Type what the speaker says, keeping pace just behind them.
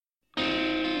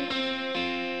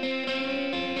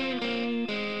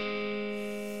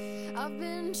I've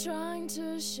been trying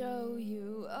to show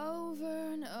you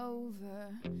over and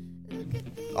over.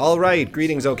 All right,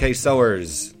 greetings, OK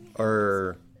sowers,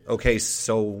 or OK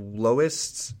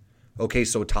soloists, OK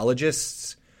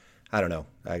sotologists. I don't know.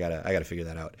 I gotta figure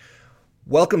that out.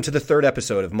 Welcome to the third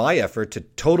episode of my effort to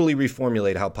totally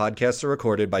reformulate how podcasts are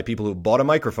recorded by people who bought a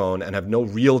microphone and have no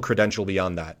real credential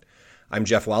beyond that. I'm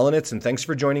Jeff Wallenitz, and thanks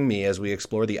for joining me as we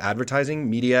explore the advertising,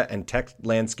 media, and tech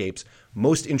landscape's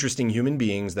most interesting human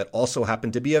beings that also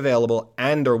happen to be available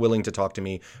and are willing to talk to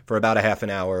me for about a half an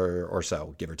hour or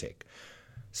so, give or take.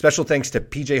 Special thanks to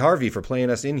PJ Harvey for playing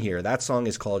us in here. That song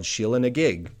is called Sheila Na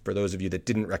Gig, for those of you that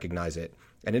didn't recognize it.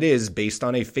 And it is based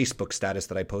on a Facebook status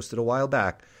that I posted a while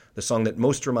back, the song that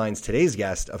most reminds today's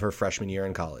guest of her freshman year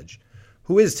in college.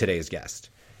 Who is today's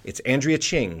guest? It's Andrea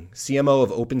Ching, CMO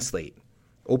of OpenSlate.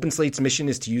 OpenSlate's mission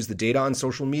is to use the data on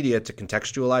social media to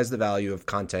contextualize the value of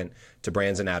content to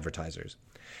brands and advertisers.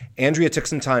 Andrea took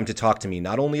some time to talk to me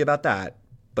not only about that,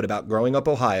 but about growing up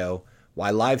Ohio, why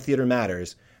live theater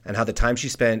matters, and how the time she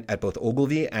spent at both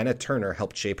Ogilvy and at Turner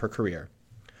helped shape her career.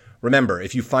 Remember,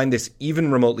 if you find this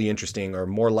even remotely interesting or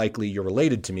more likely you're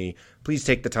related to me, please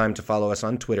take the time to follow us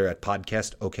on Twitter at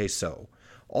PodcastOKSo.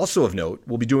 Also of note,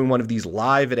 we'll be doing one of these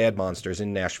live at Ad Monsters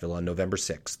in Nashville on November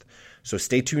 6th. So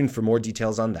stay tuned for more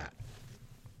details on that.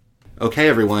 Okay,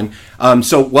 everyone.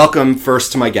 So welcome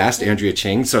first to my guest, Andrea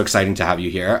Ching. So exciting to have you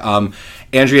here.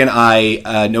 Andrea and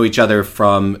I know each other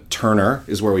from Turner,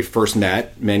 is where we first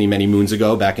met many, many moons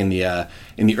ago, back in the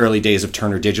early days of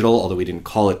Turner Digital, although we didn't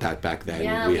call it that back then.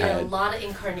 Yeah, we had a lot of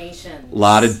incarnations. A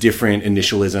lot of different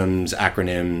initialisms,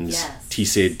 acronyms, yes.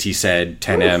 TSID, TSED,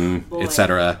 10M,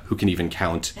 etc. Who can even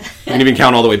count? Who can even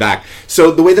count all the way back?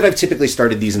 So the way that I've typically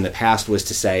started these in the past was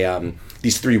to say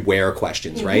these three where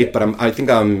questions, right? But I think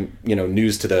I'm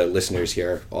news to the listeners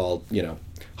here, all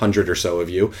 100 or so of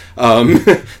you,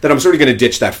 that I'm sort of going to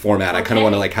ditch that format. I kind of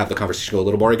want to have the conversation go a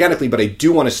little more organically, but I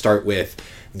do want to start with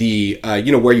the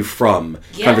where you from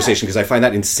conversation, because I find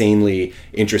that insanely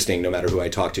interesting no matter who I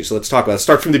talk to. So let's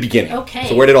start from the beginning. Okay.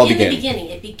 So where did it all begin?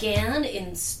 It began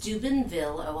in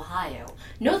Steubenville, Ohio.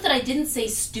 Note that I didn't say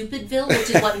Stupidville, which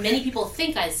is what many people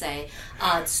think I say.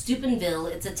 Steubenville,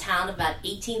 it's a town of about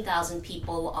 18,000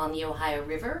 people on the Ohio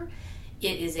River.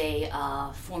 It is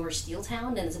a former steel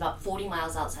town, and it's about 40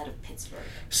 miles outside of Pittsburgh.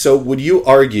 So would you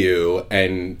argue,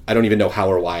 and I don't even know how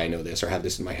or why I know this or have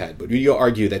this in my head, but would you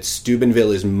argue that Steubenville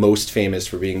is most famous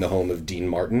for being the home of Dean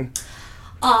Martin?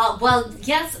 Well,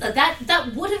 yes,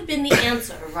 that would have been the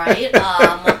answer, right?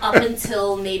 Up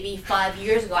until maybe 5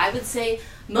 years ago. I would say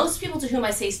most people to whom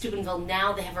I say Steubenville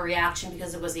now, they have a reaction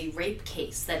because it was a rape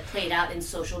case that played out in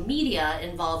social media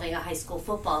involving a high school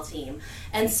football team.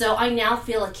 And so I now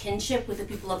feel a kinship with the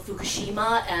people of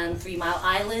Fukushima and 3 Mile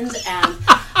Island and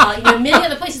many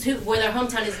other places where their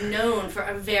hometown is known for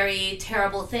a very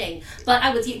terrible thing. But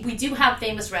we do have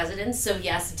famous residents, so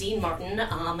yes, Dean Martin.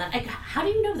 How do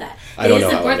you know that? I don't know.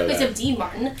 It is the birthplace of Dean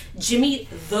Martin. Jimmy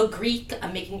the Greek,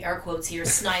 I'm making air quotes here,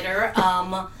 Snyder,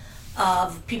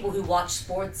 of people who watch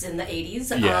sports in the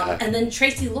 80s. Yeah. And then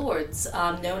Tracy Lords,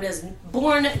 known as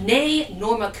Born Nay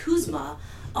Norma Kuzma,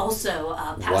 also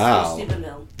passed through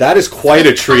Steubenville. That is quite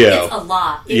a trio. It's a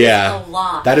lot. It is a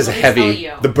lot. That is heavy.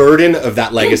 The burden of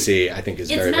that legacy, I think, is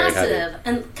very, very heavy. It's massive.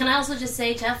 And can I also just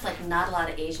say, Jeff, not a lot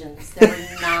of Asians. There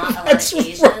were not a lot of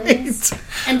Asians. Right.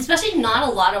 And especially not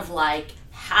a lot of,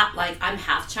 I'm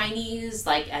half Chinese,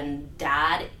 and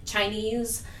dad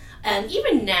Chinese. And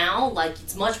even now,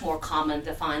 it's much more common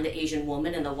to find the Asian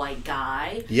woman and the white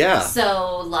guy. Yeah.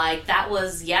 So, that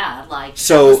was, that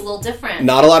was a little different.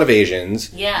 Not a lot of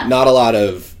Asians. Yeah. Not a lot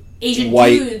of Asian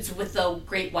white dudes with the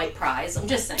great white prize. I'm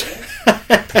just saying.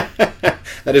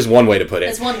 That is one way to put it.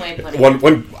 That's one way to put it.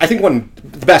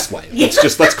 The best way.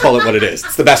 Let's call it what it is.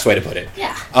 It's the best way to put it.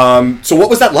 Yeah. So what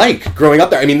was that like growing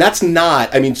up there?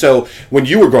 So when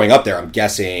you were growing up there, I'm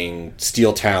guessing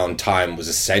Steel Town time was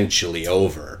essentially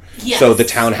over. Yes. So the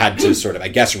town had to sort of, I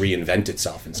guess, reinvent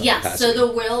itself in some capacity. Yes,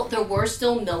 so there were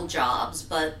still mill jobs,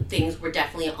 but things were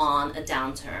definitely on a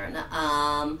downturn.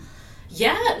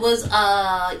 It was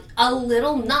a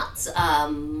little nuts.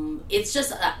 It's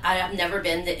just, I have never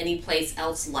been to any place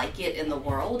else like it in the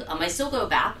world. I still go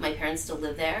back. My parents still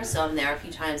live there, so I'm there a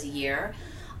few times a year.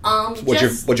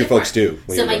 What'd your folks do?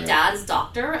 So my dad is a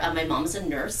doctor, my mom's a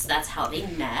nurse. That's how they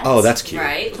met. Oh, that's cute.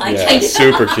 Right?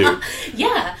 Super cute.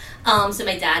 Yeah. So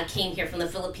my dad came here from the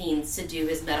Philippines to do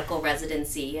his medical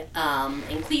residency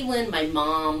in Cleveland. My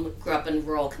mom grew up in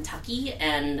rural Kentucky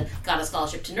and got a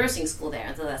scholarship to nursing school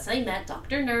there. So that's how I met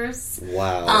Dr. Nurse.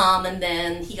 Wow. And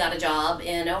then he got a job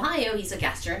in Ohio. He's a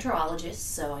gastroenterologist,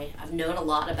 so I've known a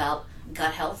lot about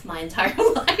gut health my entire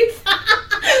life.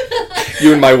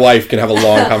 You and my wife can have a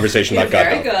long conversation about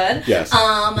Very Godot. good. Yes.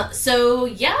 So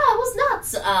yeah, I was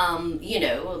nuts. You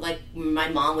know, like my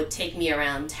mom would take me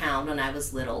around town when I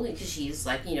was little because she's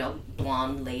like, you know,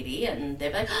 blonde lady, and they'd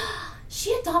be like, oh,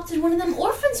 she adopted one of them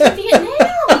orphans from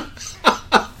Vietnam.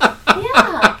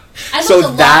 Yeah. I So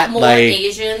looked a that, lot more like-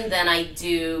 Asian than I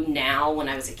do now when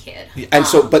I was a kid. And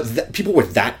so, but people were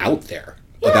that out there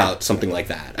about something like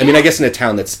that. I mean, I guess in a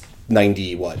town that's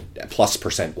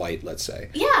 90+% white, let's say.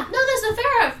 Yeah, no, there's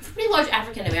a pretty large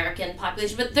African American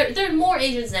population, but there are more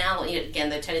Asians now. You know, again,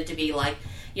 there tended to be like,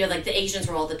 you know, like the Asians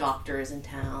were all the doctors in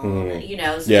town. You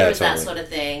know, so Yeah, there was that totally. sort of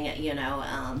thing. You know,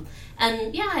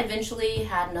 and yeah, I eventually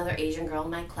had another Asian girl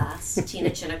in my class, Tina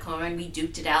Chinnacorn, and we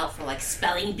duked it out for like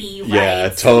spelling bee rights. Yeah,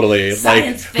 totally.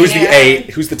 Science Like, who's the fair.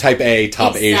 Who's the type A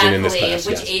top Asian in this Exactly, class?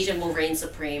 which Yes. Asian will reign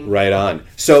supreme? Right on.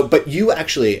 So, but you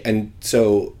actually, and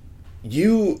so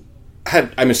you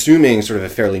had, I'm assuming, sort of a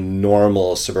fairly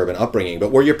normal suburban upbringing,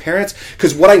 but were your parents,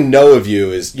 because what I know of you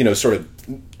is, you know, sort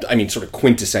of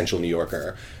quintessential New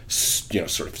Yorker, you know,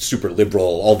 sort of super liberal,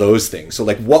 all those things. So,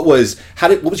 like, what was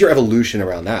your evolution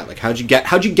around that? Like, how'd you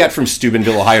get from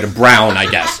Steubenville, Ohio to Brown, I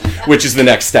guess, which is the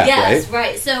next step, Yes,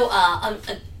 right? right. So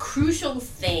a crucial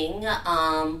thing,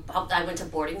 I went to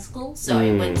boarding school. So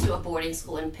I went to a boarding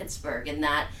school in Pittsburgh, and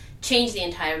that changed the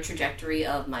entire trajectory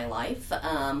of my life.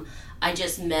 I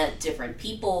just met different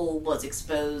people, was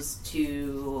exposed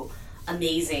to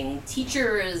amazing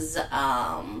teachers,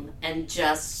 and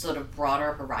just sort of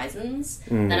broader horizons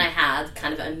than I had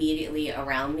kind of immediately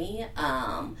around me.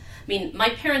 I mean, my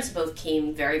parents both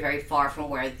came very, very far from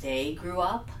where they grew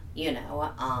up, you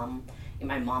know.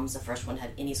 My mom's the first one who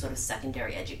had any sort of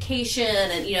secondary education,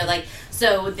 and, you know, like,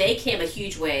 so they came a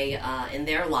huge way in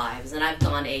their lives, and I've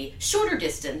gone a shorter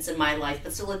distance in my life,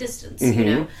 but still a distance, you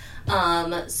know.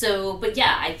 But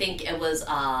yeah, I think it was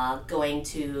going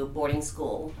to boarding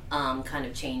school kind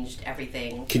of changed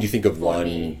everything. Can you think of for one,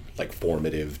 me. like,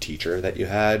 formative teacher that you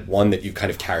had? One that you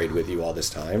kind of carried with you all this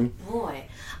time? Boy,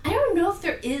 I don't know if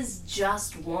there is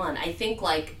just one. I think,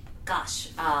 like, gosh,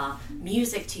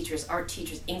 music teachers, art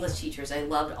teachers, English teachers. I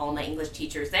loved all my English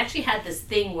teachers. They actually had this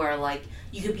thing where, like,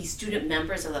 you could be student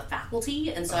members of the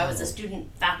faculty, and so I was a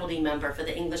student faculty member for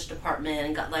the English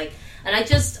department, and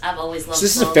I've always loved So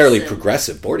this is a books fairly and-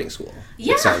 progressive boarding school,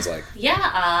 Yeah, it sounds like. Yeah,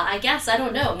 I guess, I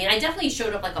don't know. I mean, I definitely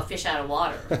showed up like a fish out of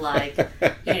water. Like,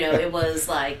 you know, it was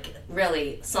like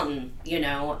really something, you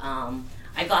know.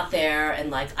 I got there and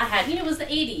like I had, you know, it was the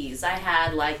 80s. I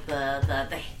had like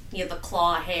the you know, the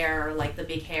claw hair, like the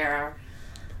big hair.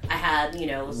 I had, you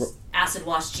know, acid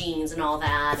wash jeans and all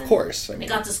that. Of course. I mean,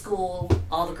 got to school,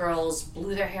 all the girls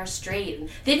blew their hair straight. And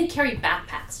they didn't carry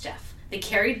backpacks, Jeff. They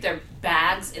carried their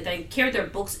bags, they carried their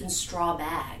books in straw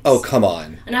bags. oh, come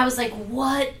on. And I was like,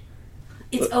 what?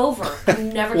 It's over. I'm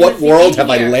never What gonna fit world in have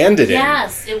I here. landed in?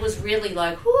 Yes, it was really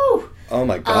like, whew. Oh,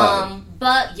 my God.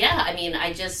 But yeah, I mean,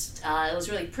 I just, it was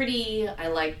really pretty. I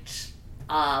liked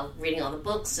reading all the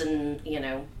books, and, you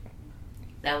know,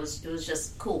 it was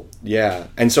just cool. Yeah.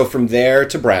 And so from there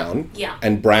to Brown. Yeah.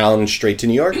 And Brown straight to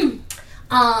New York?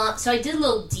 So I did a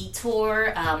little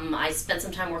detour. I spent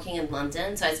some time working in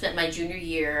London. So I spent my junior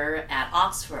year at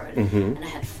Oxford, and I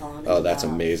had fallen in love. Oh, that's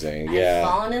amazing. I Yeah. had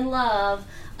fallen in love.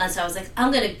 And so I was like,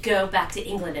 I'm going to go back to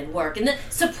England and work. And then,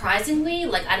 surprisingly,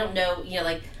 like, I don't know, you know,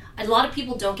 like, a lot of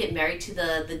people don't get married to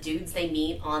the dudes they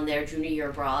meet on their junior year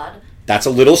abroad. That's a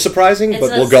little surprising, but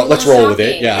It's let's roll with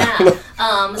it. shocking, Yeah.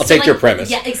 I'll take your premise.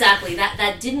 Yeah, exactly.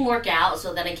 That didn't work out.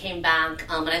 So then I came back,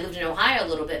 and I lived in Ohio a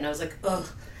little bit, and I was like, ugh.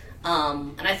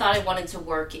 And I thought I wanted to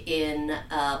work in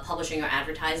publishing or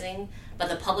advertising, but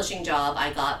the publishing job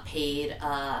I got paid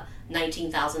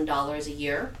 $19,000 a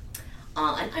year.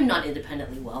 And I'm not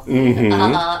independently wealthy.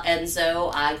 And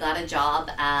so I got a job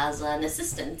as an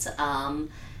assistant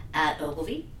at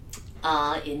Ogilvy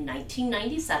in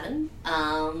 1997.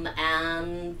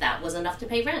 And that was enough to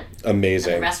pay rent.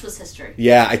 Amazing. And the rest was history.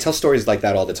 Yeah, I tell stories like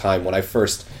that all the time. When I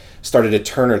first started at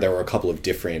Turner, there were a couple of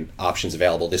different options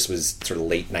available. This was sort of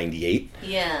late 98.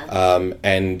 Yeah.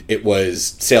 And it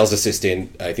was sales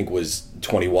assistant, I think was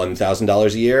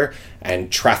 $21,000 a year,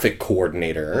 and traffic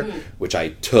coordinator, which I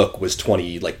took, was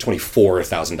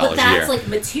 $24,000 But a year. that's like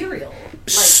material.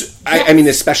 Like, I mean,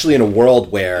 especially in a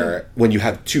world where when you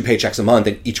have 2 paychecks a month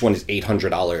and each one is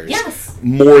 $800, Yes.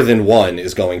 more than one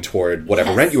is going toward whatever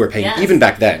Yes, rent you were paying, yes. even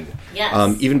back then.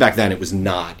 Yes. Even back then, it was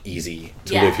not easy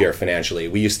to live here financially.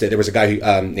 There was a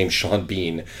guy named Sean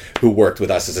Bean who worked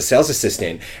with us as a sales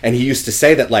assistant, and he used to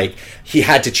say that, like, he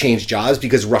had to change jobs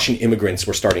because Russian immigrants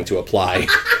were starting to apply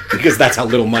because that's how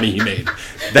little money he made.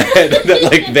 that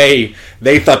like,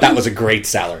 they thought that was a great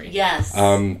salary. Yes.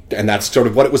 And that's sort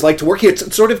of what it was like to work here.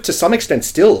 It's sort of, to some extent,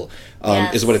 still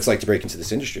is what it's like to break into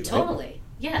this industry. Right? Totally.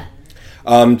 Yeah.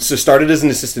 So started as an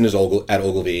assistant at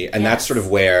Ogilvy, and that's sort of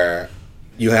where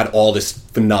you had all this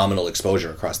phenomenal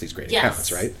exposure across these great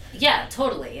accounts, right? Yeah,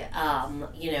 totally.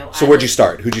 So where'd you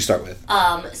start? Who'd you start with?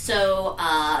 So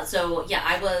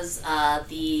I was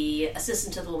the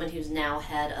assistant to the woman who's now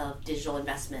head of digital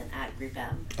investment at Group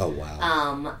M. Oh,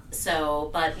 wow.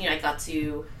 But I got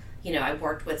to, I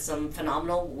worked with some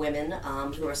phenomenal women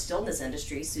who are still in this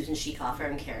industry, Susan Schieckhofer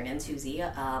and Karen Antuzzi,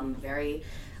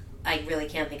 I really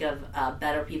can't think of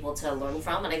better people to learn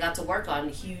from, and I got to work on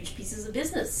huge pieces of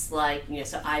business like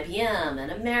so IBM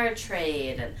and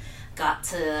Ameritrade, and got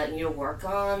to work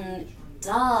on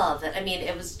Dove. I mean,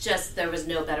 it was just, there was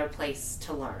no better place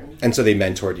to learn. And so they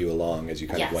mentored you along as you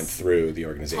kind of went through the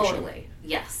organization. Totally,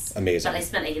 yes. Amazing. But I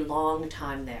spent a long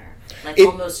time there,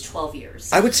 almost 12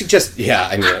 years. I would suggest,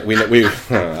 I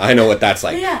I know what that's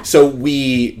like. Yeah. So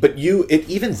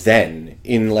even then,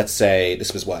 in, let's say,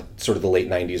 this was sort of the late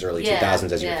 90s, early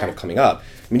 2000s, as you were kind of coming up.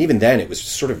 I mean, even then, it was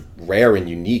sort of rare and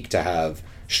unique to have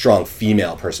strong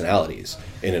female personalities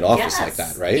in an office like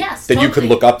that, right? Yes, that you could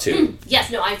look up to.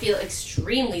 Yes, no, I feel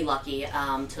extremely lucky to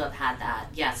have had that.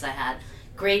 Yes, I had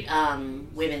great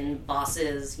women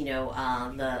bosses,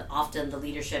 often the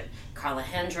leadership, Carla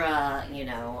Hendra,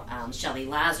 Shelley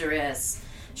Lazarus,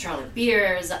 Charlotte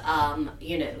Beers,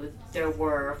 there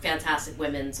were fantastic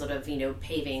women sort of,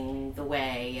 paving the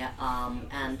way.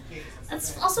 And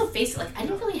let's also face it, I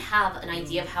didn't really have an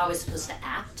idea of how I was supposed to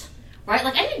act. Right?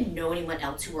 I didn't know anyone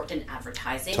else who worked in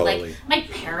advertising. Totally. My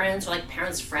parents or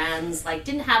parents' friends,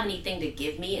 didn't have anything to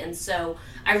give me. And so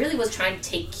I really was trying to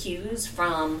take cues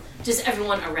from just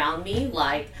everyone around me.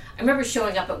 I remember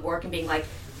showing up at work and being like,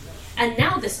 and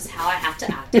now this is how I have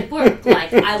to act at work.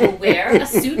 I will wear a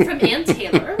suit from Ann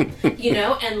Taylor,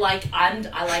 and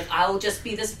I'll just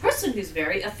be this person who's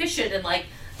very efficient. And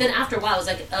then after a while I was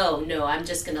like, oh no, I'm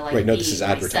just gonna be this is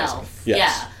advertising. myself. Yes.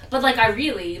 Yeah. But I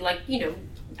really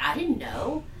I didn't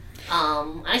know.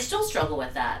 I still struggle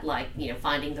with that,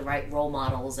 finding the right role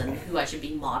models and who I should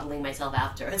be modeling myself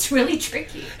after. It's really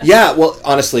tricky. Yeah, well,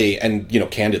 honestly, and,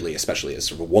 candidly, especially as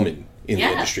sort of a woman in the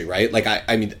industry, right?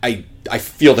 I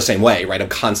feel the same way, right? I'm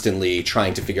constantly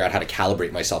trying to figure out how to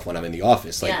calibrate myself when I'm in the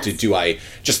office. Do I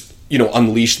just,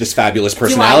 unleash this fabulous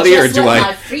personality, or do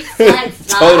I... freak flag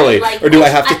fly? Totally. Or do I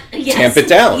have to tamp it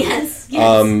down? Yes.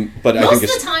 But most I think of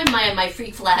the time, my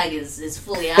freak flag is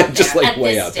fully out there just at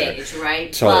way this out there. stage,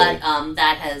 right? Totally. But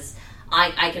that has,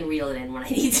 I can reel it in when I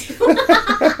need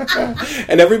to.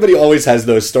 And everybody always has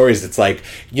those stories. It's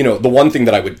the one thing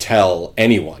that I would tell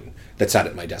anyone that sat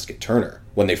at my desk at Turner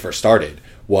when they first started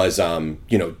was,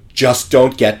 just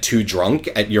don't get too drunk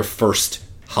at your first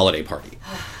holiday party.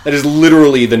 That is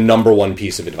literally the number one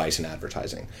piece of advice in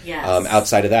advertising. Yes.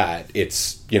 Outside of that,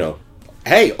 it's,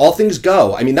 hey, all things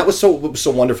go. I mean, that was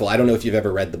so wonderful. I don't know if you've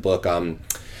ever read the book, And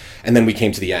Then We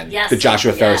Came to the End. Yes. The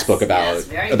Joshua Ferris book about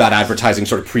advertising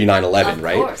sort of pre-9/11,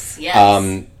 right? Of course,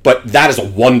 yes. But that is a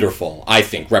wonderful, I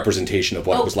think, representation of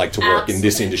what it was like to work in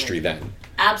this industry then.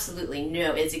 Absolutely.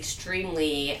 No, it's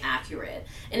extremely accurate.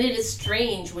 And it is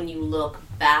strange when you look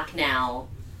back now,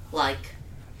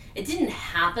 it didn't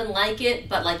happen like it,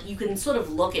 but you can sort of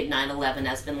look at 9/11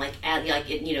 as been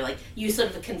you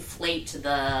sort of conflate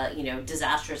the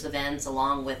disastrous events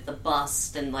along with the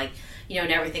bust and and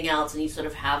everything else, and you sort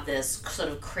of have this sort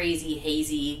of crazy,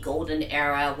 hazy, golden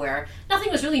era where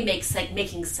nothing was really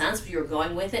making sense, but you were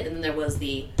going with it, and then there was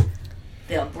the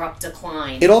abrupt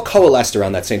decline. It all coalesced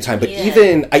around that same time, but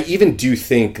I even do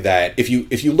think that if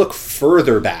you look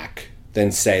further back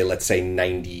than let's say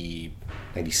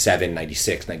 97,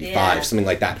 96, 95, something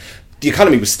like that, the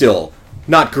economy was still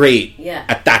not great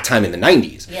at that time in the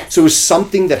 90s. Yes. So it was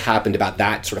something that happened about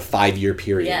that sort of 5-year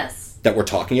period that we're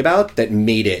talking about that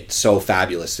made it so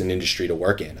fabulous an industry to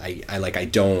work in. I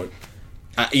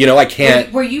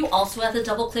can't... Were you also at the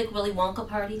Double Click Willy Wonka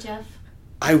party, Jeff?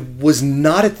 I was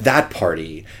not at that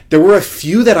party. There were a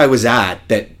few that I was at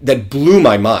that blew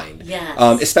my mind.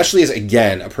 Yes. Especially as,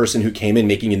 again, a person who came in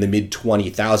making in the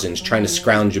mid-20,000s, trying to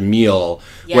scrounge a meal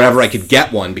wherever I could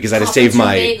get one because I had to save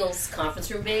my...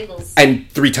 Conference room bagels. And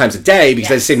 3 times a day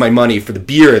because I had to save my money for the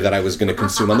beer that I was going to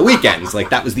consume on the weekends.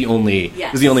 That was the only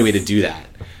way to do that.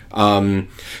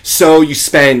 So you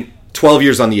spent 12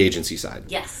 years on the agency side.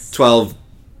 Yes. 12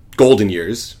 golden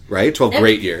years, right? 12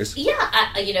 great years. Yeah,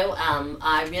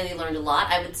 I really learned a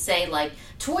lot. I would say, like,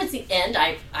 towards the end,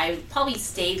 I probably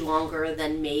stayed longer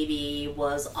than maybe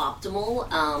was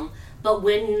optimal. But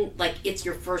when, like, it's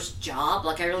your first job,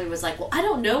 like, I really was like, well, I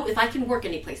don't know if I can work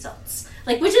anyplace else.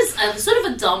 Like, which is sort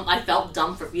of I felt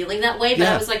dumb for feeling that way, but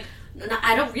I was like,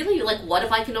 I don't really, like, what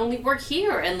if I can only work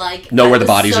here? And, like... Know where the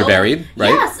bodies are buried, right?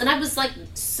 Yes, and I was, like,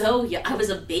 I was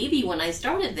a baby when I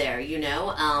started there, you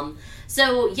know?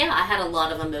 So, yeah, I had a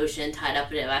lot of emotion tied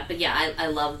up in it. But, yeah, I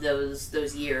love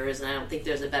those years, and I don't think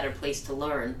there's a better place to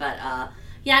learn. But,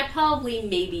 yeah, I probably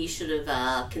maybe should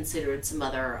have considered some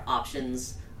other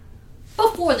options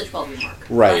before the 12-year mark.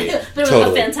 Right. But it was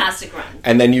a fantastic run.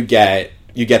 And then you get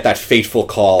that fateful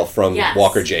call from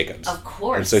Walker Jacobs. Of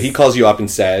course. And so he calls you up and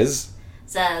says,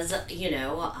 you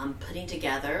know, I'm putting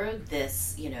together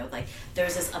this, you know, like,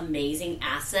 there's this amazing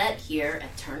asset here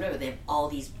at Turner. They have all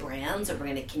these brands that we're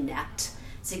going to connect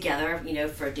together, you know,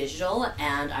 for digital,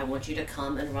 and I want you to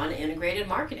come and run integrated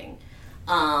marketing.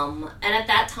 And at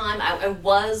that time, I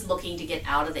was looking to get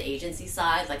out of the agency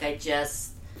side. Like,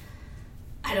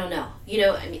 I don't know. You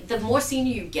know, I mean, the more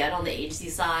senior you get on the agency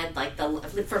side, like,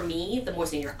 for me, the more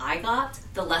senior I got,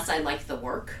 the less I liked the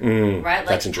work. Right? Like,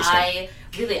 that's interesting.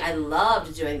 I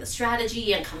loved doing the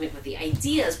strategy and coming up with the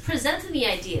ideas, presenting the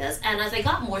ideas. And as I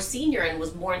got more senior and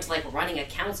was more into, like, running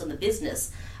accounts in the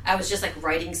business, I was just, like,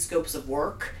 writing scopes of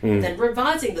work, then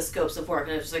revising the scopes of work.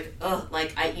 And I was like,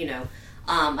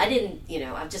 I didn't, you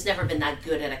know, I've just never been that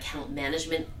good at account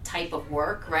management type of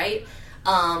work, right?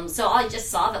 So I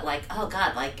just saw that, like, oh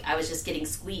God, like, I was just getting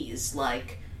squeezed.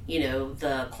 Like, you know,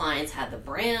 the clients had the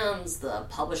brands, the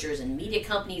publishers and media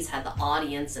companies had the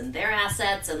audience and their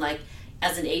assets, and, like,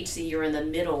 as an agency, you're in the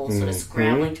middle, sort of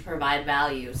scrambling to provide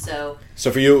value. So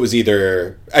for you, it was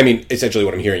either, I mean, essentially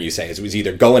what I'm hearing you say is it was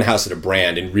either go in-house at a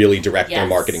brand and really direct their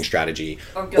marketing strategy,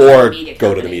 or go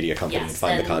to the media company and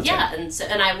find the content.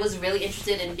 Yeah, and I was really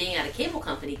interested in being at a cable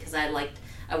company because I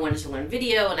wanted to learn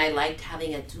video, and I liked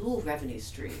having a dual revenue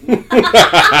stream.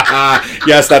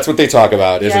 Yes, that's what they talk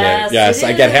about, isn't it? Yes,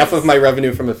 I get is. half of my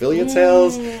revenue from affiliate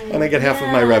sales, and I get half of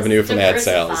my revenue from ad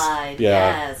sales.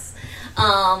 Yes.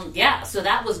 So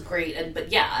that was great.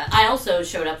 But yeah, I also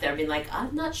showed up there being like,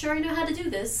 I'm not sure I know how to do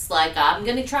this. Like, I'm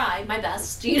going to try my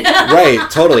best, you know? Right,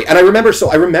 totally. And I remember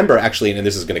actually, and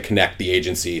this is going to connect the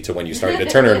agency to when you started at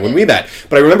Turner and when we met,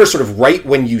 but I remember sort of right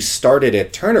when you started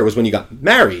at Turner was when you got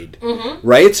married,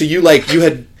 right? So you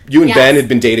and Ben had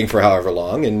been dating for however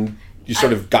long, and you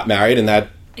sort of got married, and that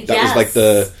was like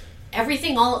the...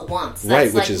 Everything all at once. That's right,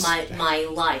 which like is my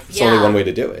life. It's only one way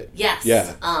to do it. Yes.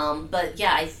 Yeah. But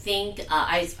yeah, I think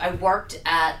I worked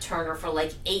at Turner for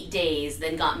like 8 days,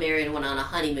 then got married and went on a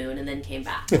honeymoon, and then came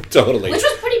back. Totally. Which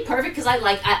was pretty perfect because I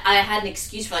had an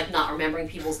excuse for, like, not remembering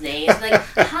people's names. Like,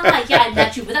 hi, yeah, I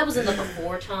met you, but that was in the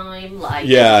before time. Like,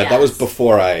 that was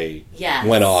before I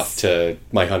went off to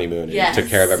my honeymoon and took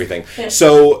care of everything.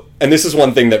 So, and this is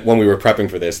one thing that when we were prepping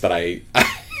for this that I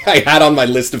had on my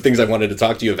list of things I wanted to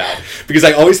talk to you about, because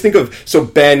I always think of, so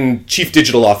Ben, Chief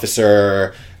Digital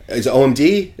Officer, is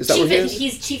OMD? Is that what he is?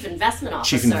 He's Chief Investment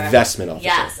Officer. Chief Investment Officer.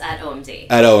 Yes, at OMD.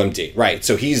 At OMD, right.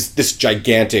 So he's this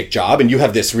gigantic job, and you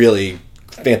have this really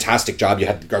fantastic job. You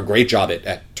had a great job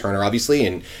at Turner, obviously,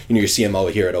 and you know, your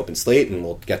CMO here at Open Slate, and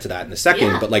we'll get to that in a second.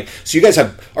 Yeah. But like, so you guys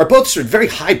are both sort of very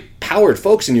high-powered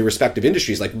folks in your respective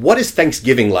industries. Like, what is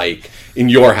Thanksgiving like in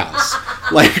your house?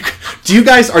 Like,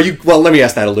 well, let me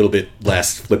ask that a little bit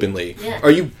less flippantly. Yeah.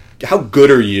 How good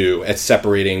are you at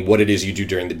separating what it is you do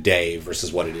during the day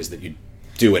versus what it is that you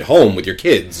do at home with your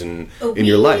kids and in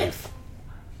your life?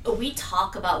 We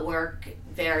talk about work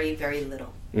very, very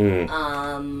little. You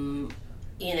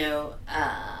know,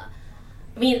 I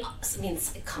mean,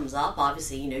 it comes up,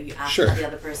 obviously, you know, you ask how the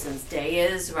other person's day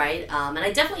is, right? And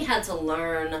I definitely had to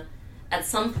learn at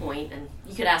some point, and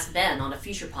you could ask Ben on a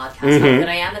future podcast how good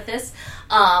I am at this.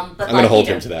 But I'm going to hold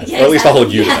him to that. Or at least I'll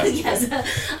hold you to that. Yes.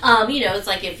 You know, it's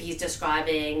like if he's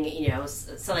describing, you know,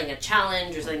 something, a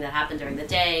challenge or something that happened during the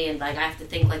day, and like I have to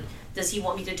think, like, does he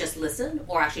want me to just listen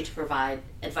or actually to provide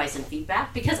advice and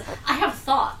feedback? Because I have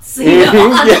thoughts, you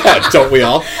know, don't we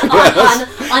all?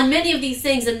 on many of these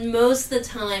things, and most of the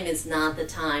time it's not the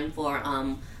time for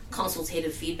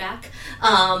consultative feedback.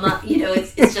 You know,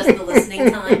 it's just the listening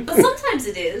time, but sometimes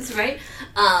it is, right?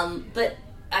 But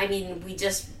I mean, we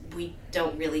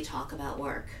don't really talk about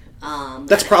work.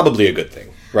 That's probably a good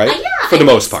thing, right? For the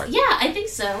most part. Yeah, I think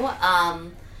so.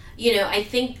 You know, I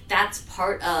think that's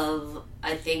part of,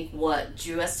 I think, what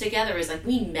drew us together is, like,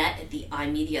 we met at the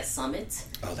iMedia Summit.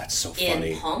 Oh, that's so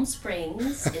funny. In Palm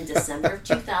Springs in December of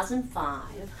 2005.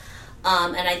 And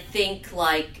I think,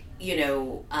 like, you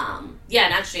know, and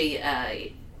actually,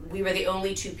 we were the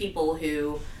only two people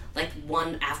who, like,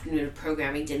 one afternoon of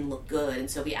programming didn't look good, and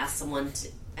so we asked someone to,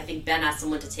 I think Ben asked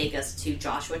someone to take us to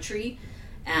Joshua Tree,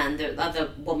 and the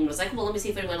other woman was like, well, let me see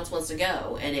if anyone else wants to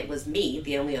go, and it was me,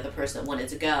 the only other person that wanted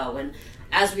to go, and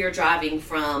as we were driving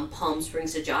from Palm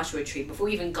Springs to Joshua Tree, before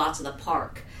we even got to the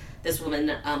park, this woman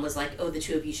was like, oh, the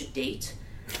two of you should date.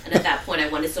 And at that point, I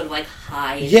wanted to sort of like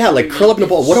hide. Yeah, like curl up in a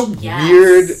ball. What a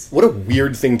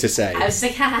weird thing to say. I was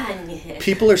like,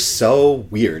 people are so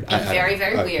weird. Very,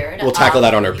 very weird. We'll tackle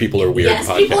that on our People Are Weird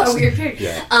podcast. People are weird. Period.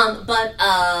 Yeah.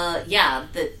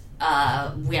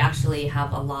 We actually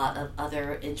have a lot of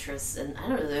other interests, and I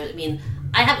don't know. I mean,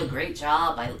 I have a great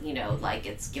job.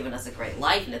 It's given us a great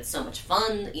life, and it's so much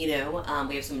fun. We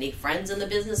have so many friends in the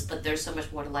business, but there's so much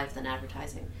more to life than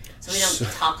advertising. So we don't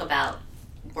talk about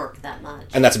work that much.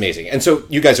 And that's amazing. And so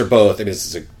you guys are both, and this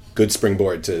is a good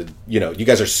springboard to, you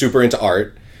guys are super into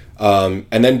art. And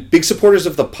then big supporters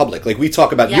of the public. Like we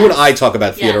talk about, you and I talk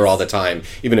about theater all the time,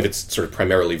 even if it's sort of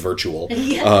primarily virtual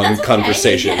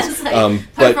conversations. Yes,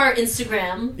 part of our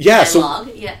Instagram blog.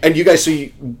 And you guys,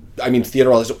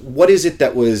 theater all this. What is it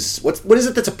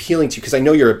that's appealing to you? Because I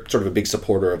know you're sort of a big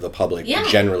supporter of the public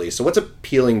generally. So what's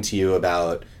appealing to you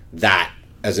about that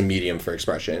as a medium for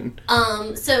expression?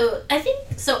 I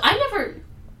never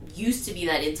used to be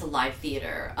that into live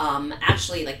theater.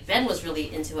 Actually, like, Ben was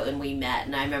really into it when we met,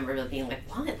 and I remember being like,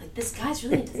 what? Like, this guy's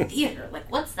really into theater.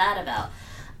 Like, what's that about?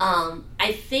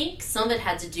 I think some of it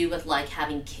had to do with, like,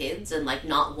 having kids and, like,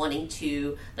 not wanting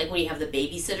to, like, when you have the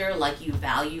babysitter, like, you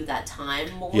value that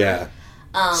time more. Yeah.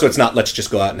 So it's not, let's just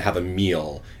go out and have a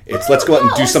meal. It's, let's go out and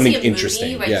do something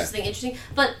interesting. Movie, right? Something interesting.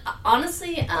 But,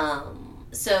 honestly,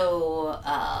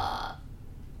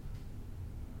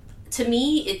 to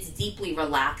me, it's deeply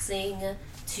relaxing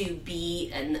to be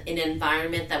in an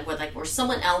environment where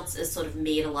someone else has sort of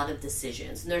made a lot of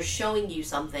decisions, and they're showing you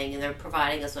something, and they're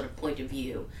providing a sort of point of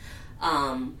view.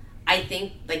 I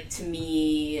think, like, to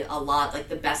me, a lot, like,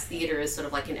 the best theater is sort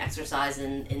of like an exercise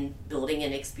in building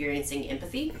and experiencing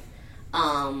empathy.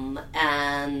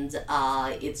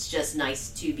 It's just nice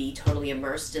to be totally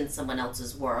immersed in someone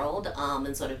else's world,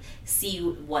 and sort of see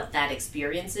what that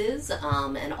experience is,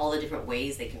 and all the different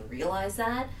ways they can realize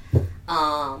that.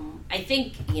 I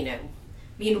think,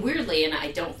 weirdly, and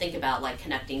I don't think about, like,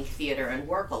 connecting theater and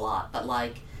work a lot, but,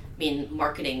 like,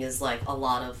 marketing is, like, a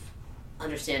lot of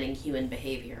understanding human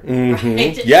behavior,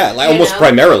 right? Yeah, like, almost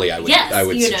primarily, I would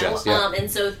suggest. And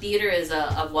so theater is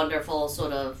a wonderful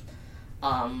sort of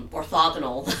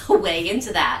orthogonal way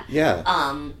into that,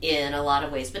 in a lot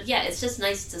of ways. But yeah, it's just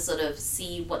nice to sort of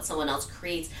see what someone else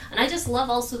creates, and I just love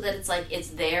also that it's like it's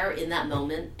there in that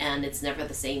moment, and it's never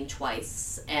the same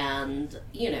twice. And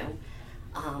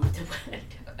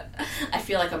I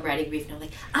feel like I'm writing brief now.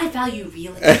 Like, I value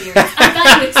real experience. I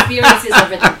value experiences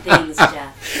over the things,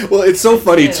 Jeff. Well, it's so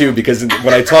funny too, because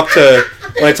when I talked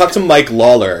to Mike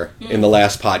Lawler in the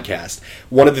last podcast,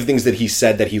 one of the things that he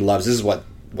said that he loves, this is why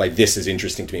this is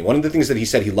interesting to me. One of the things that he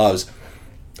said he loves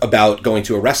about going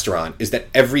to a restaurant is that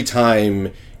every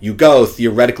time you go,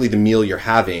 theoretically the meal you're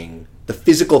having, the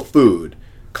physical food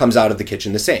comes out of the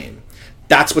kitchen the same.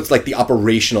 That's what's like the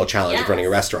operational challenge of running a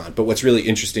restaurant. But what's really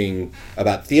interesting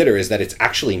about theater is that it's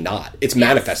actually not. It's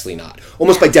manifestly not.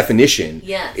 Almost by definition,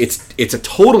 it's a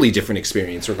totally different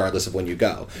experience regardless of when you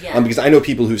go. Because I know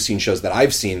people who've seen shows that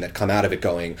I've seen that come out of it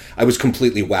going, I was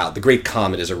completely wowed. The Great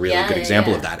Comet is a really good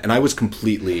example of that. And I was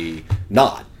completely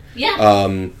not.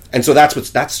 And so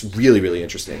that's really, really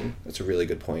interesting. That's a really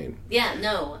good point.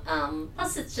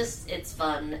 Plus it's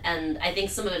fun. And I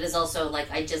think some of it is also, like,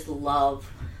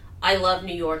 I love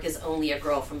New York as only a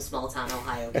girl from small town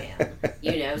Ohio can.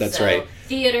 That's right.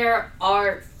 Theater,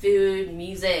 art, food,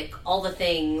 music, all the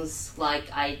things. Like,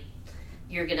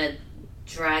 you're gonna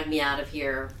drag me out of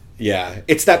here. Yeah,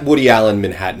 it's that Woody Allen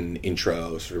Manhattan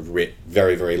intro, sort of writ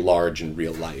very, very large in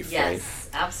real life, right?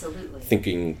 Yes, absolutely.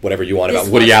 Thinking whatever you want about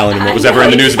Woody Allen and what was ever in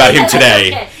the news about him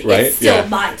today, right? It's still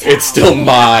my town. It's still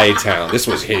my town. This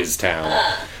was his town.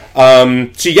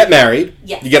 So you get married.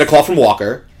 Yes. You get a call from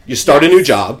Walker. You start a new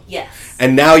job. Yes.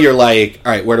 And now you're like,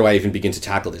 all right, where do I even begin to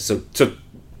tackle this? So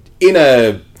in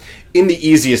the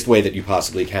easiest way that you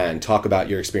possibly can, talk about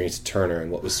your experience at Turner and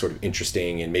what was sort of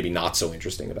interesting and maybe not so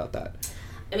interesting about that.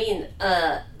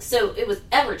 So it was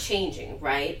ever changing,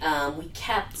 right? We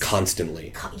kept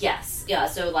constantly.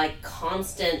 So, like,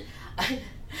 constant.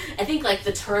 I think, like,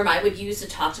 the term I would use to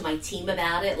talk to my team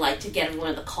about it, like, to get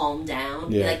everyone to calm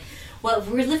down. Yeah. Like, well,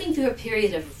 we're living through a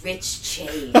period of rich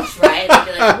change, right? I'd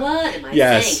be like, what am I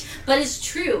saying? But it's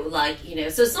true, like,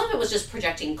 so some of it was just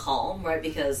projecting calm, right?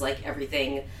 Because, like,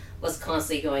 everything was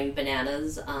constantly going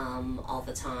bananas all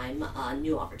the time.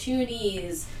 New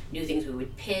opportunities, new things we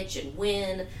would pitch and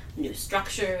win, new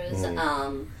structures.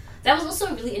 That was also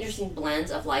a really interesting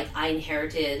blend of, like, I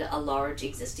inherited a large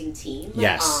existing team.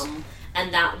 Yes.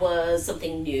 And that was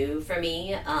something new for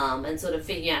me, and sort of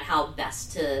figuring out how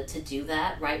best to do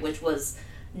that, right? Which was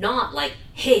not like,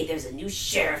 hey, there's a new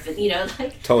sheriff, and,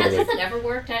 like, Totally. has that ever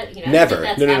worked out? Never.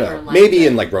 No. Like Maybe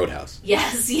in, like, Roadhouse.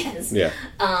 Yes. Yeah.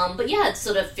 But yeah, it's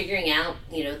sort of figuring out,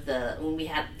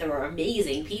 there were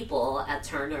amazing people at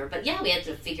Turner, but yeah, we had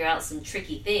to figure out some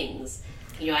tricky things.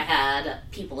 I had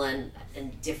people in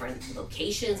different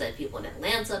locations. I had people in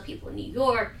Atlanta, people in New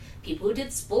York, people who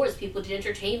did sports, people who did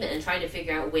entertainment, and trying to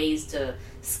figure out ways to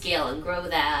scale and grow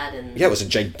that. And yeah, it was a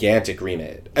gigantic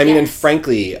remit. I mean, and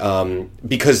frankly,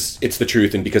 because it's the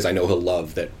truth and because I know he'll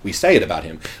love that we say it about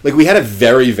him, like, we had a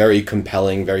very, very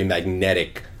compelling, very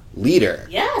magnetic leader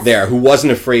there who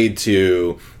wasn't afraid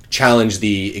to challenge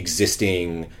the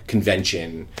existing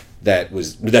convention that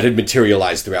had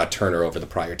materialized throughout Turner over the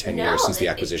prior 10 years since the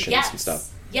acquisitions and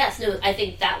stuff. Yes, no, I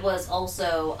think that was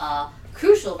also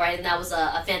crucial, right? And that was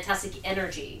a fantastic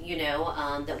energy,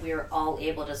 that we were all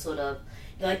able to sort of,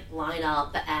 like, line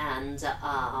up and,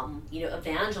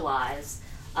 evangelize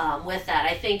with that.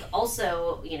 I think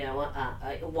also,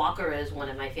 Walker is one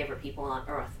of my favorite people on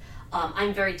earth.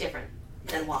 I'm very different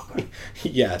than Walker.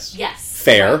 Yes. Yes.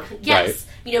 Fair. Right? Yes.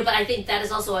 Right. But I think that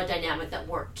is also a dynamic that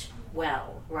worked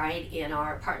well, right, in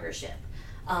our partnership.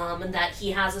 And that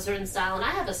he has a certain style and I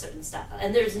have a certain style.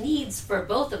 And there's needs for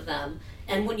both of them.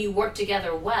 And when you work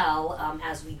together well,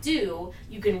 as we do,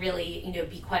 you can really,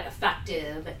 be quite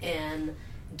effective in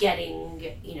getting,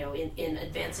 in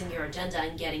advancing your agenda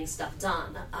and getting stuff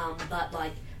done. But,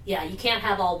 like, yeah, you can't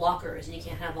have all Walkers and you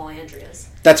can't have all Andreas.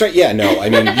 That's right. Yeah, no, I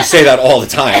mean, you say that all the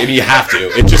time. I mean, you have to.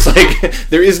 It's just like,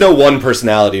 there is no one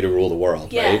personality to rule the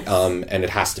world, right? And it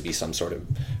has to be some sort of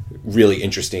really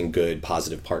interesting, good,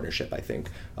 positive partnership, I think,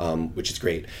 which is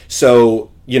great. So,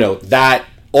 that,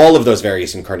 all of those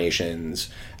various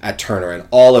incarnations at Turner and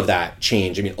all of that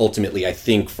change, I mean, ultimately, I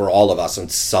think for all of us on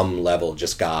some level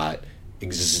just got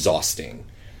exhausting.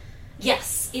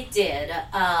 Yes, it did.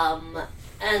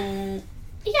 And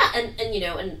yeah,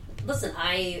 and listen,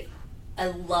 I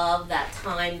love that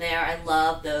time there. I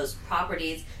love those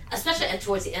properties, especially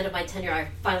towards the end of my tenure. I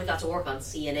finally got to work on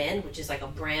CNN, which is like a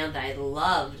brand that I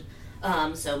loved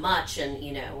so much,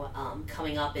 and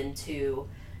coming up into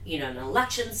an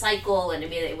election cycle, and I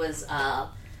mean, it was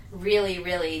really,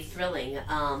 really thrilling.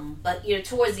 But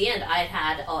towards the end, I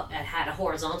had a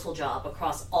horizontal job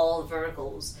across all the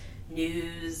verticals: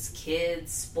 news,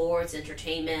 kids, sports,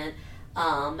 entertainment.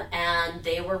 And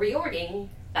they were reorging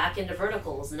back into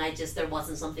verticals, and there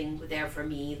wasn't something there for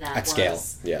me that at scale.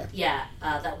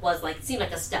 That was like, seemed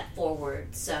like a step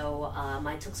forward. So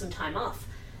I took some time off,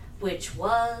 which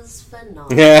was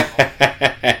phenomenal.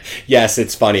 Yes,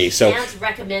 it's funny. So can't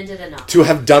recommend it enough. To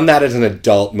have done that as an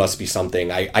adult must be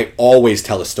something. I always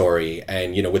tell a story,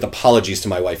 and with apologies to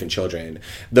my wife and children,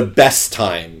 the best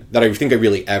time that I think I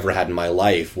really ever had in my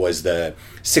life was the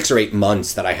 6 or 8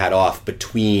 months that I had off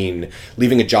between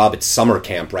leaving a job at summer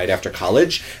camp right after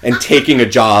college and taking a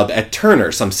job at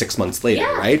Turner some 6 months later,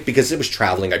 right? Because it was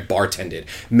traveling, I bartended,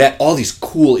 met all these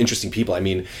cool, interesting people. I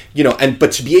mean,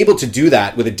 but to be able to do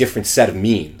that with a different set of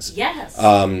means. Yes.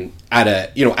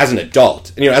 As an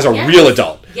adult, as a real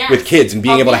adult with kids and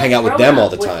being able to hang out with them all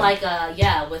the time.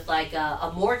 With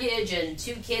a mortgage and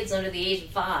 2 kids under the age of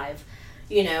 5.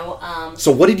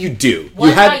 So what did you do?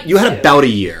 You had about a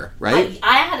year, right?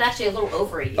 I had actually a little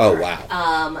over a year. Oh,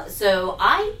 wow. So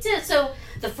I did. So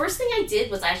the first thing I did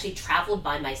was I actually traveled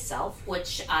by myself,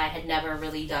 which I had never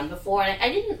really done before. And I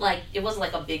didn't it wasn't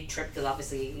like a big trip because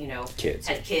obviously, kids.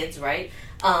 Had kids, right?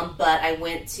 But I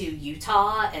went to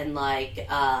Utah and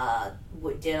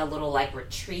did a little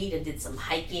retreat and did some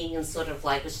hiking and sort of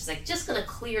was just gonna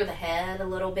clear the head a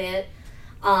little bit.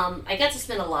 I got to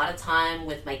spend a lot of time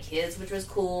with my kids, which was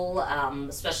cool,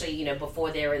 especially,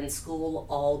 before they were in school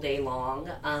all day long.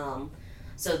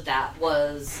 So that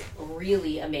was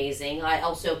really amazing. I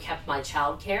also kept my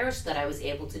childcare so that I was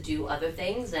able to do other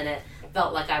things, and it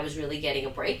felt like I was really getting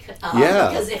a break.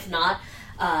 Because if not,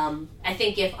 I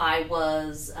think if I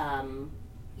was,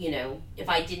 if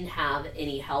I didn't have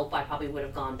any help, I probably would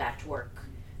have gone back to work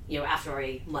after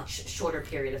a much shorter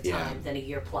period of time than a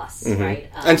year plus, right?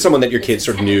 And someone that your kids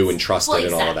sort of knew and trusted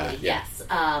and all of that. Yeah. Yes.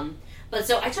 But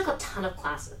so I took a ton of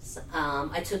classes.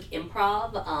 I took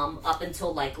improv up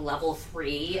until level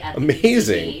 3 at the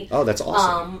Amazing. UCB. Oh, that's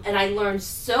awesome. And I learned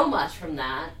so much from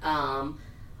that.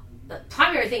 the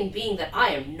primary thing being that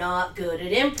I am not good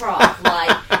at improv.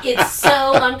 Like, it's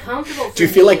so uncomfortable for Do you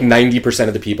feel me. like 90%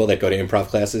 of the people that go to improv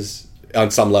classes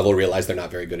on some level realize they're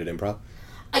not very good at improv?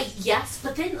 Yes,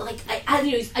 but then, like,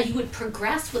 you would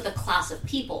progress with a class of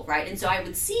people, right? And so I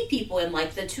would see people in,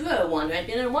 like, the 201 who I'd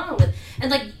been in a one with, and,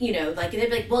 like, like, they'd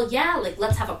be like, well, yeah, like,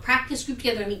 let's have a practice group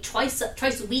together and meet twice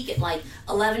a week at, like,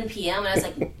 11 p.m. And I was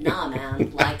like, nah,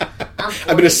 man, like,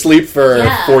 I've been asleep for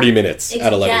 40 minutes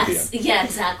at 11 p.m. Yeah,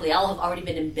 exactly. I'll have already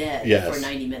been in bed for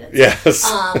 90 minutes. Yes.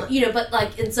 But,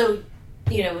 like, and so...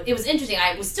 it was interesting.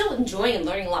 I was still enjoying and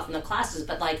learning a lot from the classes,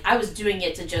 but, like, I was doing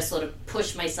it to just sort of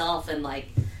push myself and, like,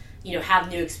 have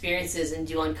new experiences and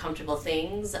do uncomfortable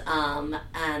things.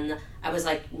 And I was,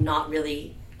 like, not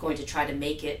really going to try to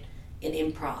make it in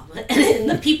improv. And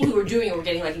the people who were doing it were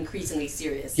getting, like, increasingly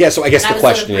serious. Yeah, so I guess the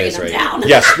question is, right? Down.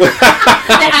 Yes.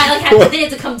 They had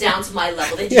to come down to my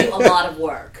level. They had to do a lot of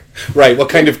work. Right. What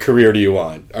kind of career do you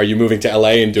want? Are you moving to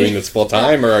LA and doing this full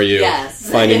time, or are you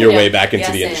finding your way back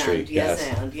into the industry? Yes.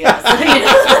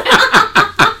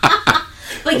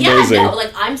 But Amazing. yeah, no,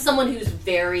 like, I'm someone who's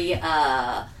very,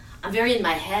 I'm very in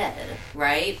my head,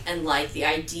 right? And, like, the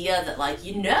idea that, like,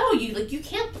 you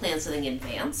can't plan something in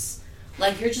advance.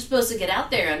 Like, you're just supposed to get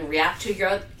out there and react to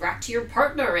your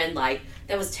partner, and, like,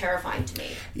 that was terrifying to me.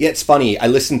 Yeah, it's funny. I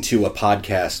listened to a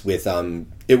podcast with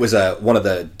it was one of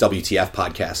the WTF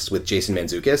podcasts with Jason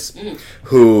Mantzoukas,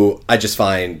 who I just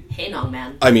find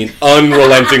I mean,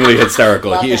 unrelentingly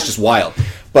hysterical. He is just wild.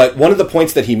 But one of the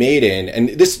points that he made and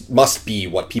this must be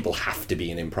what people have to be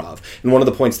in improv, and one of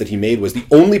the points that he made was the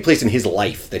only place in his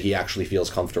life that he actually feels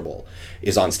comfortable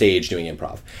is on stage doing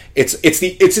improv. It's just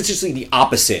the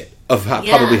opposite of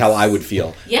probably how I would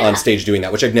feel on stage doing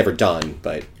that, which I've never done,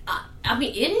 but... I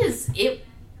mean,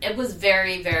 it was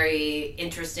very, very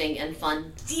interesting and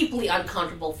fun, deeply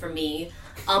uncomfortable for me.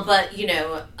 But,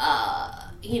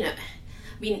 I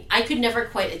mean, I could never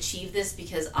quite achieve this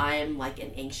because I'm, like,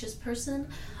 an anxious person.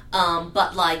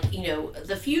 But, like,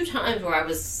 the few times where I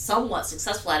was somewhat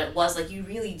successful at it was, like, you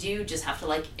really do just have to,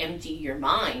 like, empty your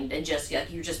mind and just,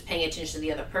 like, you're just paying attention to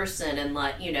the other person and,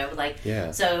 like,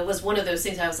 so it was one of those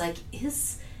things I was like,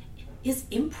 is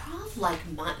improv like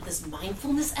this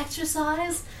mindfulness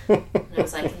exercise? And I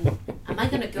was like, am I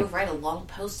going to go write a long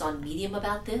post on Medium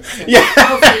about this? And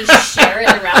hopefully share it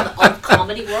around the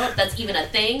comedy world? That's even a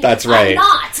thing? That's right. I'm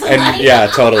not. And yeah,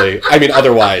 totally. I mean,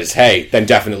 otherwise, hey, then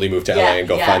definitely move to LA and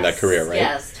go find that career, right?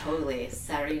 Yes, totally.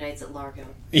 Saturday nights at Largo.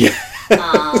 Yeah.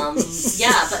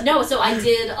 But no, so I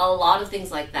did a lot of things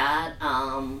like that.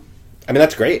 I mean,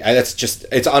 that's great.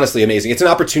 It's honestly amazing. It's an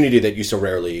opportunity that you so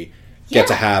rarely get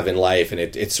to have in life, and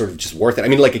it's sort of just worth it. I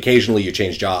mean, like, occasionally you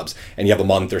change jobs and you have a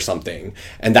month or something,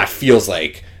 and that feels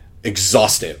like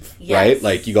exhaustive, right?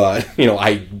 Like, you got,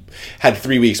 I had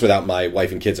 3 weeks without my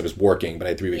wife and kids. I was working, but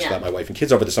I had 3 weeks without my wife and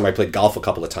kids over the summer. I played golf a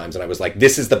couple of times, and I was like,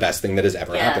 this is the best thing that has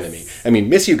ever happened to me. I mean,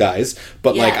 miss you guys,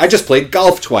 but like, I just played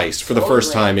golf twice for the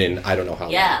first time in I don't know how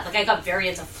long. Yeah, like, I got very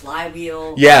into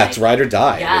flywheel. Yeah, it's ride or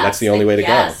die. I mean, that's the only way to go.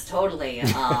 Yes, totally.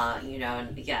 And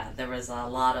there was a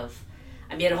lot of...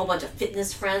 I made a whole bunch of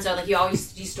fitness friends. Or, like, you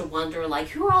always used to wonder, like,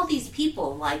 who are all these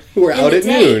people, like, who are out at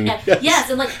noon? Yes,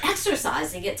 and, like,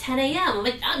 exercising at 10 a.m. I'm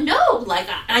like, no, like,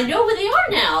 I know who they are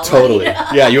now. Totally.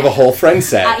 Like, yeah, you have a whole friend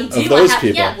set of those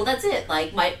people. Yeah, well, that's it.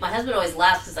 Like, my husband always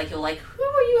laughs because, like, he'll like, who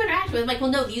are you interacting with? I'm like, well,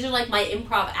 no, these are, like, my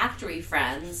improv actory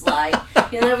friends. Like,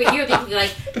 over here, people be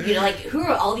like, who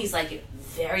are all these, like,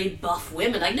 very buff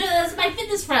women? Like, no, that's my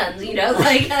fitness friends.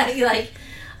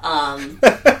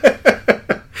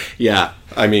 Yeah,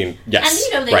 I mean, yes.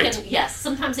 And, they can, yes,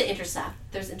 sometimes they intersect.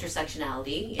 There's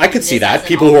intersectionality. I could see that.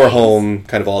 People who are home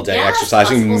kind of all day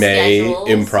exercising may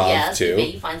improv, too.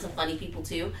 You find some funny people,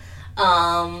 too.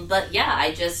 But, yeah,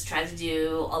 I just tried to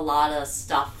do a lot of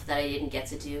stuff that I didn't get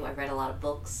to do. I read a lot of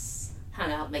books,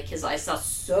 hung out with my kids. I saw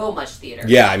so much theater.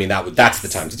 Yeah, I mean, that's the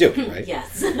time to do it, right?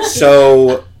 Yes.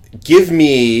 So, I'm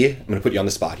going to put you on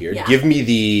the spot here. Yeah. Give me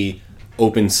the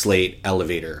open slate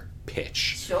elevator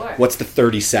pitch. Sure. What's the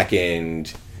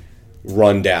 30-second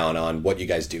rundown on what you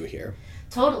guys do here?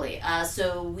 Totally.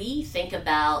 So we think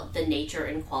about the nature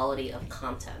and quality of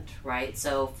content, right?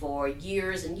 So for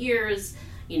years and years,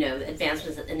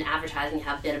 advancements in advertising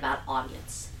have been about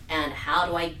audience. And how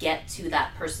do I get to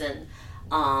that person,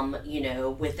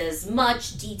 with as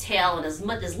much detail and as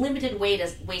limited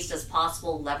waste as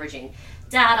possible, leveraging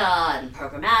data and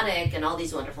programmatic and all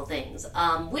these wonderful things,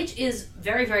 which is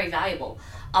very, very valuable.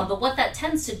 But what that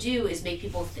tends to do is make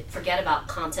people forget about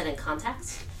content and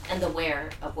context and the where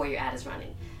of where your ad is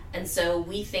running. And so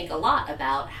we think a lot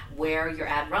about where your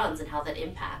ad runs and how that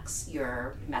impacts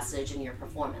your message and your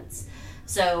performance.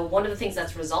 So one of the things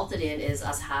that's resulted in is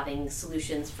us having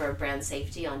solutions for brand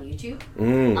safety on YouTube,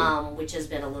 which has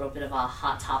been a little bit of a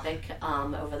hot topic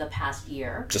over the past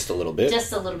year. Just a little bit?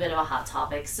 Just a little bit of a hot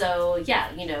topic. So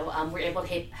yeah, we're able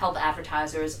to help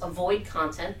advertisers avoid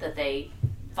content that they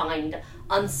find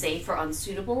unsafe or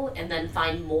unsuitable, and then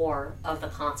find more of the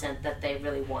content that they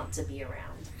really want to be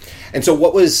around. And so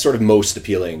what was sort of most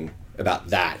appealing about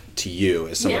that to you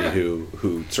as somebody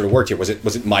who sort of worked here? Was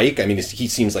it Mike? I mean, he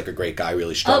seems like a great guy,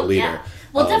 really strong leader. Yeah.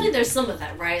 Well, definitely there's some of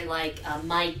that, right? Like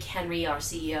Mike Henry, our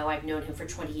CEO, I've known him for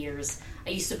 20 years.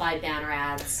 I used to buy banner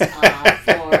ads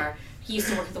for... He used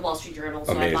to work at the Wall Street Journal,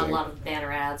 so I bought a lot of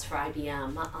banner ads for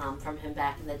IBM from him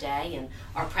back in the day. And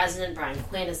our president, Brian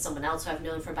Quinn, is someone else who I've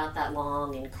known for about that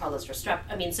long, and Carlos Restrepo.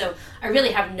 I mean, so I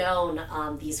really have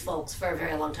known these folks for a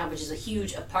very long time, which is a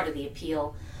huge part of the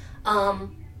appeal.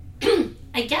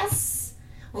 I guess,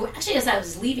 actually, as I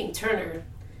was leaving Turner,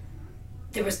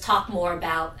 there was talk more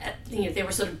about, they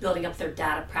were sort of building up their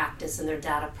data practice and their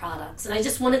data products. And I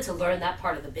just wanted to learn that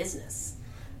part of the business.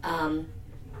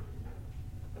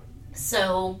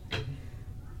 So,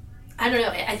 I don't know,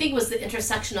 I think it was the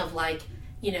intersection of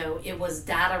it was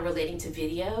data relating to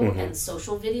video and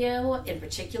social video in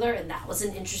particular, and that was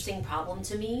an interesting problem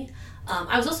to me.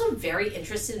 I was also very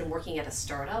interested in working at a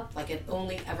startup. Like, I'd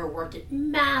only ever worked at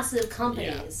massive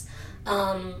companies.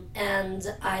 Yeah. And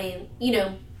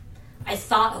I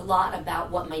thought a lot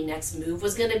about what my next move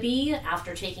was going to be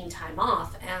after taking time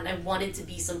off, and I wanted to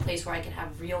be someplace where I could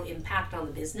have real impact on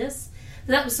the business.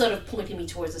 So that was sort of pointing me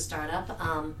towards a startup.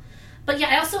 But yeah,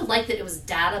 I also like that it was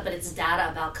data, but it's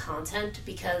data about content,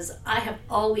 because I have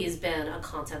always been a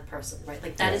content person, right?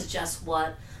 Like, that is just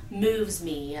what moves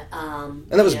me. And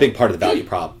that was a big part of the value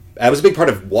prop. That was a big part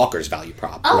of Walker's value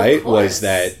prop, right? Was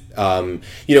that,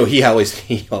 he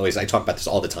always, I talk about this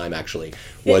all the time, actually,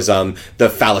 was the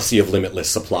fallacy of limitless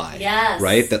supply. Yes.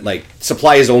 Right? That,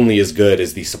 supply is only as good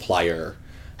as the supplier.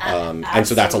 And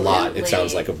so that's a lot, it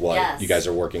sounds like, of what you guys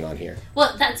are working on here.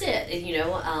 Well, that's it.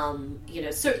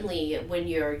 Certainly when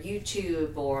you're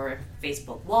YouTube or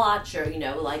Facebook Watch or,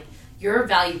 your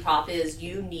value prop is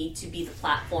you need to be the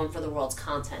platform for the world's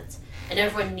content. And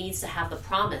everyone needs to have the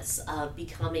promise of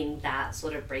becoming that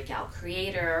sort of breakout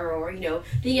creator or,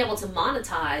 being able to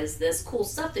monetize this cool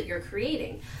stuff that you're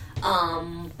creating.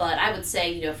 But I would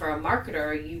say, for a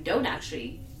marketer, you don't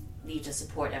actually need to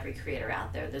support every creator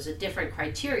out there. There's a different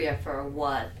criteria for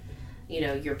what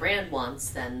your brand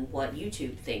wants than what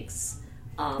YouTube thinks.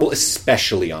 Well,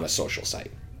 especially on a social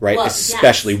site, right? Well,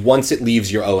 especially once it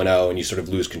leaves your O&O and you sort of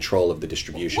lose control of the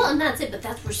distribution. Well, and that's it. But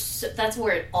that's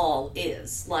where it all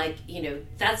is.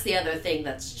 That's the other thing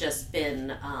that's just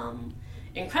been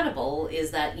incredible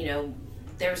is that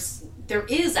there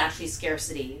is actually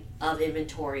scarcity of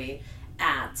inventory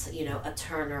at a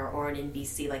Turner or an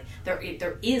NBC. Like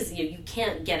there is you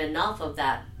can't get enough of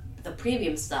that, the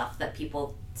premium stuff that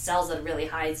people sells at a really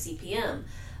high CPM,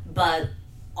 but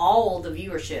all the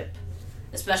viewership,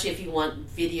 especially if you want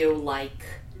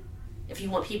if you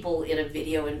want people in a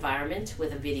video environment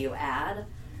with a video ad,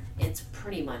 it's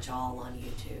pretty much all on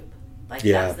YouTube.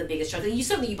 That's the biggest struggle.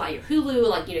 You buy your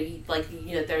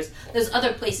Hulu, there's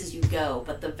other places you go,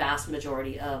 but the vast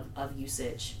majority of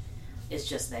usage is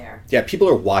just there. Yeah, people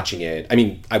are watching it. I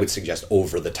mean, I would suggest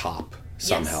over the top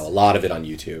somehow. Yes. A lot of it on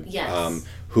YouTube. Yes.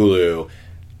 Hulu,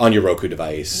 on your Roku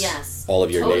device. Yes. All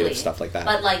of your native stuff like that.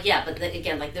 But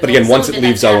once it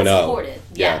leaves O&O.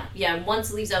 Yeah, and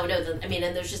once it leaves O&O, and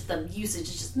there's just the usage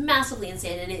is just massively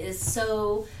insane, and it is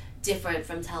so different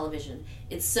from television.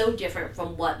 It's so different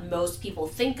from what most people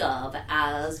think of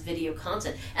as video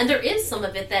content. And there is some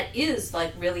of it that is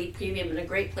really premium and a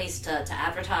great place to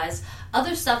advertise.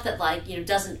 Other stuff that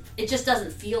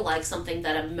doesn't feel like something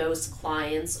that most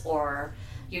clients or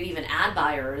even ad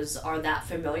buyers are that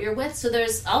familiar with. So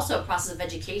there's also a process of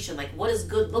education, what does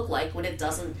good look like when it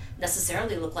doesn't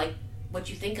necessarily look like what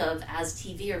you think of as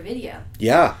TV or video.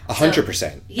 Yeah, 100%.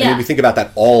 I mean, we think about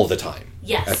that all the time.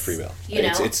 Yes. At Freewheel.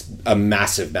 It's a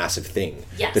massive, massive thing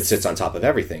that sits on top of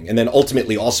everything. And then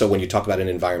ultimately also when you talk about an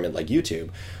environment like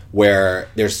YouTube where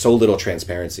there's so little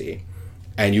transparency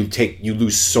and you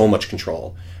lose so much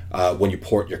control when you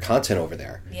port your content over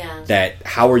there. Yeah. That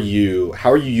how are you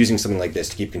using something like this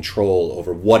to keep control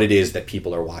over what it is that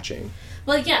people are watching?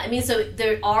 Well, yeah, so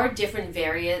there are different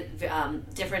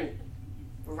different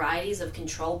varieties of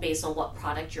control based on what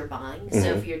product you're buying. Mm-hmm. So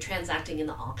if you're transacting in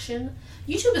the auction,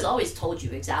 YouTube has always told you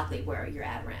exactly where your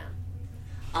ad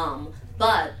ran.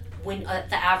 But when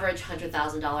the average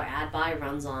 $100,000 ad buy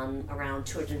runs on around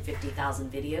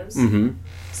 250,000 videos. Mm-hmm.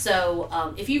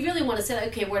 So if you really want to say,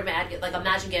 okay, where did my ad get? Like,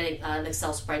 imagine getting an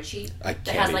Excel spreadsheet that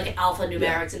has like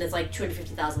alphanumerics and it's like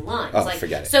 250,000 lines. Oh, like,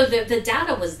 forget it. So the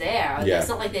data was there. Yeah. It's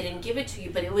not like they didn't give it to you,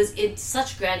 but it's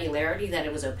such granularity that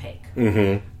it was opaque.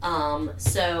 Mm-hmm.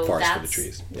 So Forest that's for the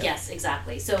trees. Yeah. Yes,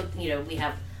 exactly. So we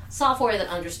have software that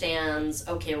understands,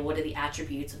 okay, what are the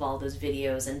attributes of all those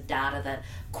videos, and data that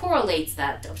correlates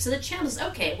that. So the channel is,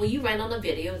 okay, well, you ran on a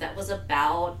video that was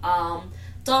about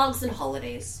dogs and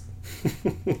holidays.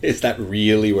 Is that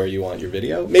really where you want your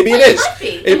video? Maybe it is. Might be.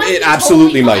 It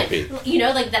absolutely might be.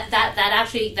 Like that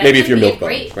actually. That Maybe if you're milk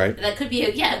milk-bone, right? That could be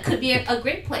it could be a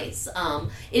great place.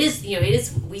 It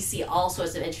is. We see all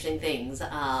sorts of interesting things.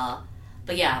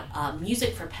 But yeah,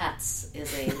 music for pets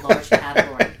is a large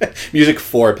category. Music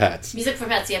for pets. Music for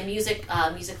pets, yeah. Music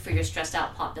for your stressed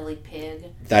out Potbelly Pig.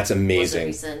 That's amazing.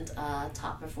 Was a recent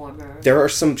top performer. There are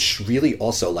some really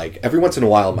also, like, every once in a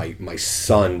while my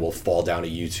son will fall down a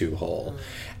YouTube hole.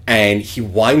 And he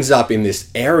winds up in this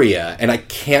area, and I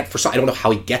don't know how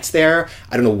he gets there.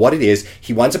 I don't know what it is.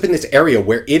 He winds up in this area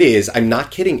where it is, I'm not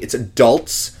kidding, it's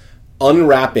adults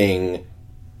unwrapping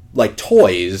like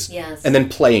toys, yes, and then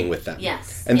playing with them.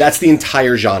 Yes. And that's the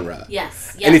entire genre.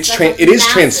 Yes. And it is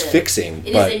transfixing.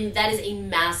 That is a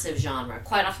massive genre.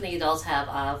 Quite often the adults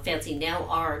have fancy nail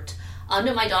art.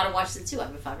 No, my daughter watches it too. I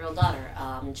have a 5-year-old daughter.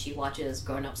 She watches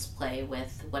grown-ups play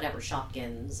with whatever,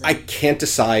 Shopkins. I can't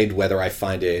decide whether I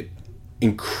find it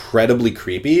incredibly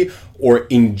creepy or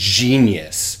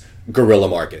ingenious guerrilla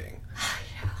marketing.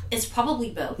 It's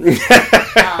probably both.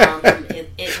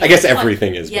 I guess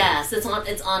everything is. Yes, it's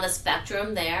on a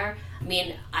spectrum there. I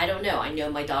mean, I don't know. I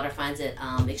know my daughter finds it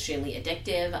extremely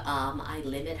addictive. I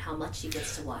limit how much she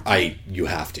gets to watch. You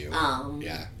have to.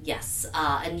 Yeah. Yes,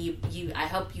 and you. I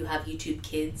hope you have YouTube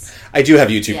Kids. I do have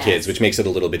YouTube Kids, which makes it a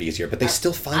little bit easier, but they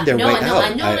still find their way out.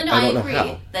 I know. I agree.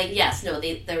 How.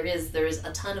 There is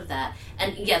a ton of that,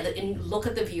 and and look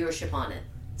at the viewership on it.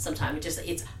 Sometimes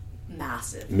it's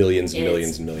massive. Millions and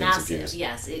millions and millions massive. of views.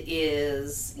 Yes, it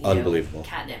is unbelievable.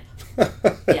 Catnip.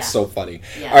 It's so funny.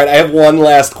 Yeah. All right, I have one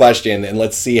last question, and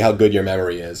let's see how good your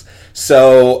memory is.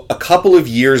 So, a couple of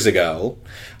years ago,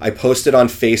 I posted on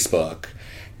Facebook,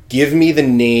 give me the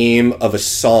name of a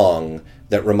song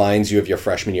that reminds you of your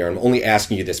freshman year. I'm only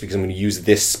asking you this because I'm going to use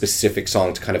this specific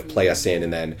song to kind of play us in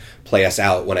and then play us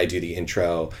out when I do the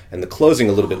intro and the closing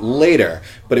a little bit later.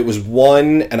 But it was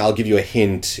one, and I'll give you a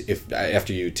hint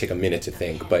after you take a minute to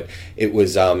think. But it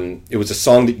was a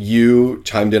song that you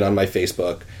chimed in on my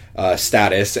Facebook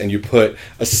status, and you put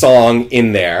a song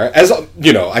in there. As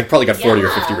you know, I probably got 40 or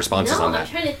 50 responses on that. I'm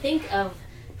trying to think of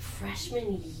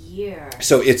freshman year.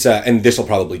 So it's and this will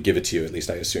probably give it to you, at least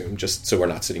I assume, just so we're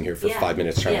not sitting here for 5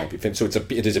 minutes trying to be finished. So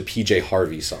it is a PJ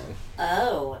Harvey song.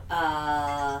 Oh,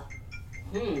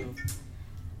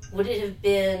 would it have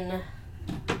been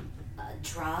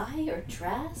Dry or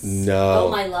Dress? No.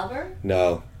 Oh, My Lover?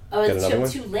 No. Oh,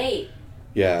 it's too late.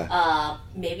 Yeah.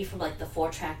 Maybe from like the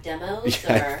 4-track demos.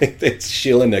 Yeah, I think it's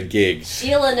Sheila Na Gig.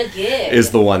 Sheila Na Gig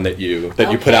is the one that you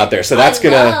put out there. So that's I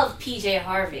love PJ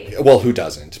Harvey. Well, who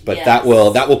doesn't? But that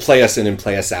will play us in and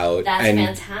play us out. That's and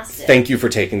fantastic. Thank you for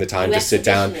taking the time to sit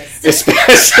down,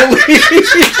 especially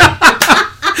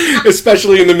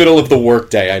especially in the middle of the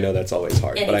workday. I know that's always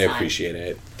hard, Anytime. but I appreciate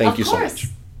it. Thank you so much.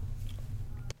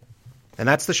 And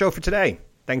that's the show for today.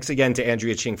 Thanks again to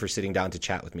Andrea Ching for sitting down to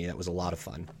chat with me. That was a lot of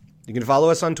fun. You can follow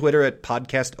us on Twitter at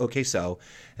PodcastOKSo.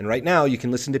 And right now, you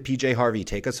can listen to PJ Harvey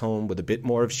take us home with a bit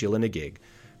more of Sheila Na Gig.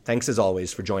 Thanks as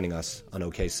always for joining us on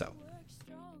OK So.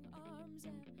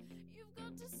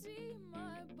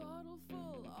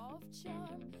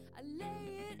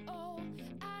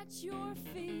 Your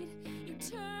feet, you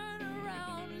turn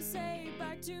around and say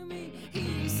back to me.